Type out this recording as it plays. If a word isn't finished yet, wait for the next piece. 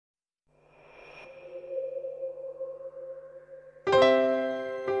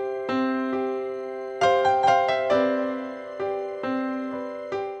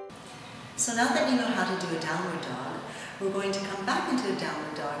So now that you know how to do a downward dog, we're going to come back into a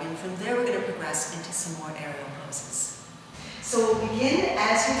downward dog, and from there we're going to progress into some more aerial poses. So we'll begin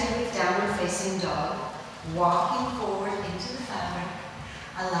as we did with downward facing dog, walking forward into the fabric,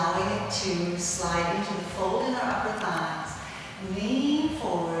 allowing it to slide into the fold in our upper thighs. Lean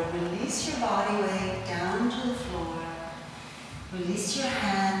forward, release your body weight down to the floor, release your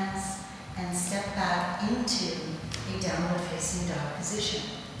hands, and step back into a downward facing dog position.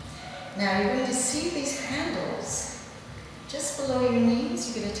 Now you're going to see these handles just below your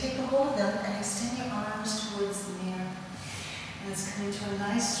knees. You're going to take a hold of them and extend your arms towards the mirror. And it's coming to a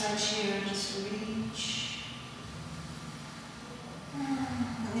nice stretch here. Just reach.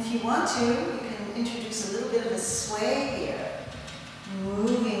 And if you want to, you can introduce a little bit of a sway here.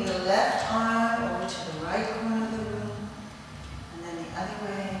 Moving the left arm over to the right corner of the room, and then the other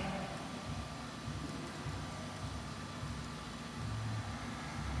way.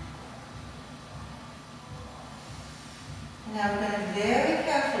 Now we're going to very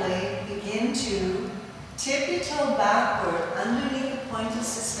carefully begin to tip your toe backward underneath the point of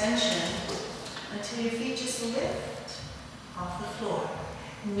suspension until your feet just lift off the floor.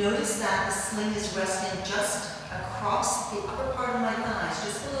 Notice that the sling is resting just across the upper part of my thighs,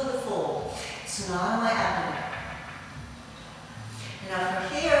 just below the fold. It's not on my abdomen. Now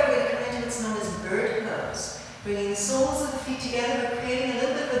from here, we're going to come into what's known as bird pose. Bringing the soles of the feet together, we're creating a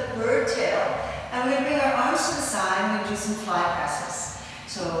little bit of a bird tail. And we're going to bring our arms to the side, and we're going to do some fly presses.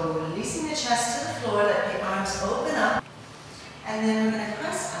 So releasing the chest to the floor, let the arms open up. And then we're going to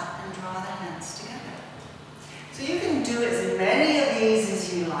press up and draw the hands together. So you can do as many of these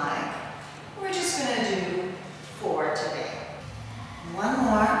as you like. We're just going to do 4 today. One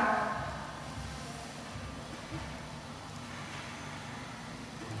more.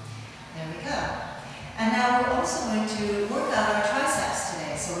 There we go. And now we're also going to work out our triceps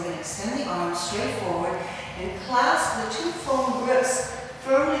today. So we're going to extend the arms straight forward and clasp the 2 foam grips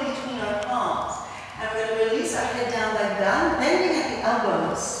firmly between our palms. And we're going to release our head down by bending at the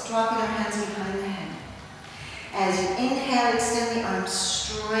elbows, dropping our hands behind the head. As you inhale, extend the arms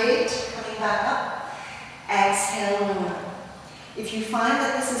straight, coming back up. Exhale, lower. If you find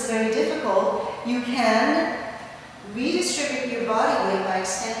that this is very difficult, you can redistribute your body weight by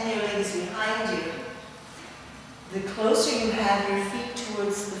extending your legs behind you. The closer you have your feet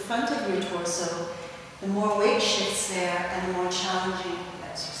towards the front of your torso, the more weight shifts there and the more challenging the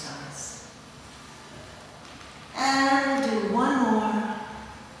exercise. And we'll do one more.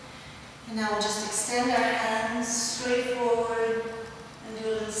 And now we'll just extend our hands straight forward and do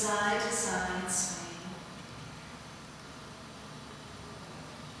a little side to side swing.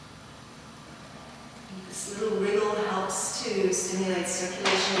 This little wriggle helps to stimulate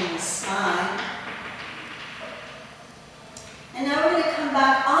circulation in the spine. And now we're going to come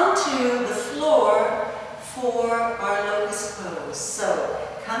back onto the floor for our locust pose. So,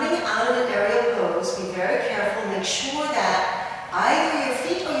 coming out of an aerial pose, be very careful. Make sure that either your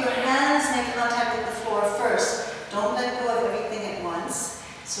feet or your hands make contact with the floor first. Don't let go of everything at once.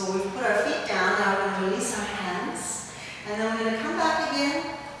 So we've put our feet down. Now we're going to release our hands. And then we're going to come back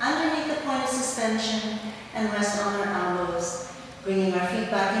again underneath the point of suspension and rest on our elbows, bringing our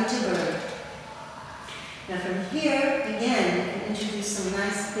feet back into bird. Now from here, again, you can introduce some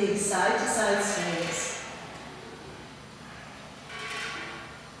nice big side-to-side sways.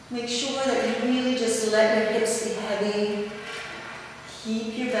 Make sure that you really just let your hips be heavy.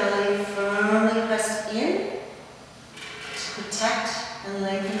 Keep your belly firmly pressed in to protect and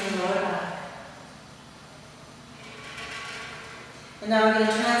lengthen the lower back. And now we're going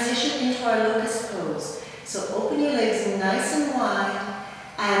to transition into our locust pose. So open your legs nice and wide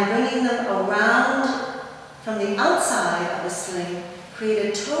and bringing them around from the outside of the sling. Create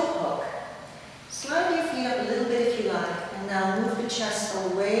a toe hook. Slide your feet up a little bit if you like. And now move the chest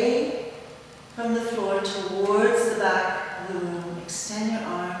away from the floor towards the back of the room. Extend your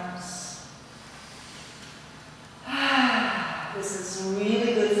arms. This is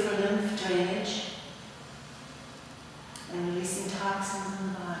really good for lymph drainage and releasing toxins in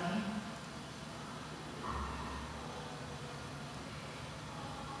the body.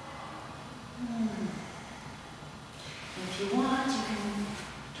 If you want, you can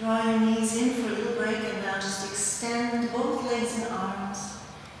draw your knees in for a little break and now just extend both legs and arms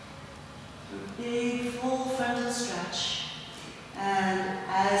for a big full frontal stretch.